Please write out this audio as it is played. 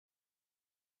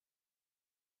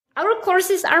Our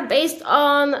courses are based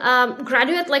on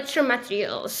graduate lecture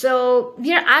material. So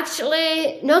we are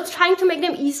actually not trying to make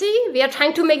them easy. We are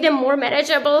trying to make them more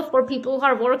manageable for people who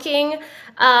are working.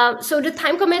 So the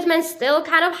time commitment is still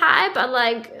kind of high, but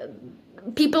like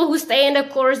people who stay in the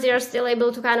course, they are still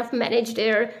able to kind of manage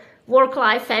their work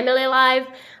life, family life.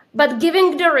 But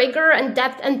given the rigor and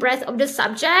depth and breadth of the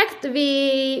subject,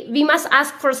 we must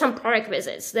ask for some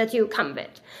prerequisites that you come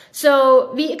with.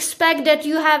 So we expect that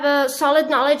you have a solid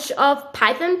knowledge of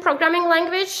Python programming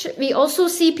language. We also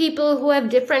see people who have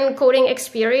different coding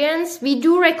experience. We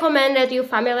do recommend that you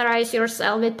familiarize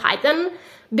yourself with Python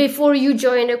before you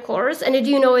join the course and that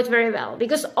you know it very well,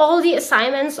 because all the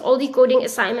assignments, all the coding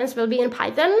assignments will be in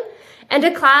Python. And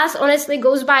the class honestly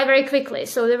goes by very quickly.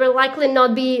 So there will likely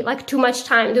not be like too much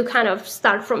time to kind of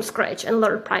start from scratch and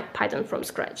learn Python from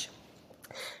scratch.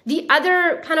 The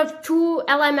other kind of two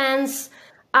elements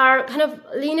are kind of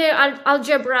linear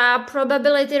algebra,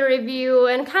 probability review,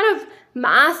 and kind of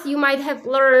math you might have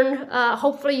learned,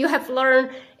 hopefully you have learned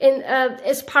in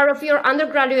as part of your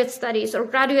undergraduate studies or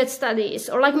graduate studies,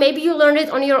 or like maybe you learned it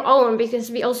on your own,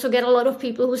 because we also get a lot of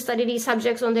people who study these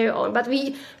subjects on their own. But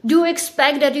we do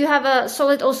expect that you have a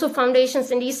solid also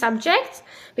foundations in these subjects,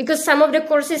 because some of the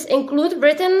courses include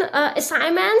written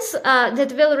assignments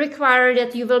that will require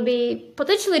that you will be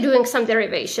potentially doing some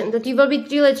derivation, that you will be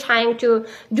really trying to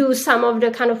do some of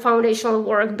the kind of foundational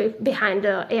work behind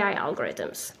the AI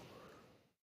algorithms.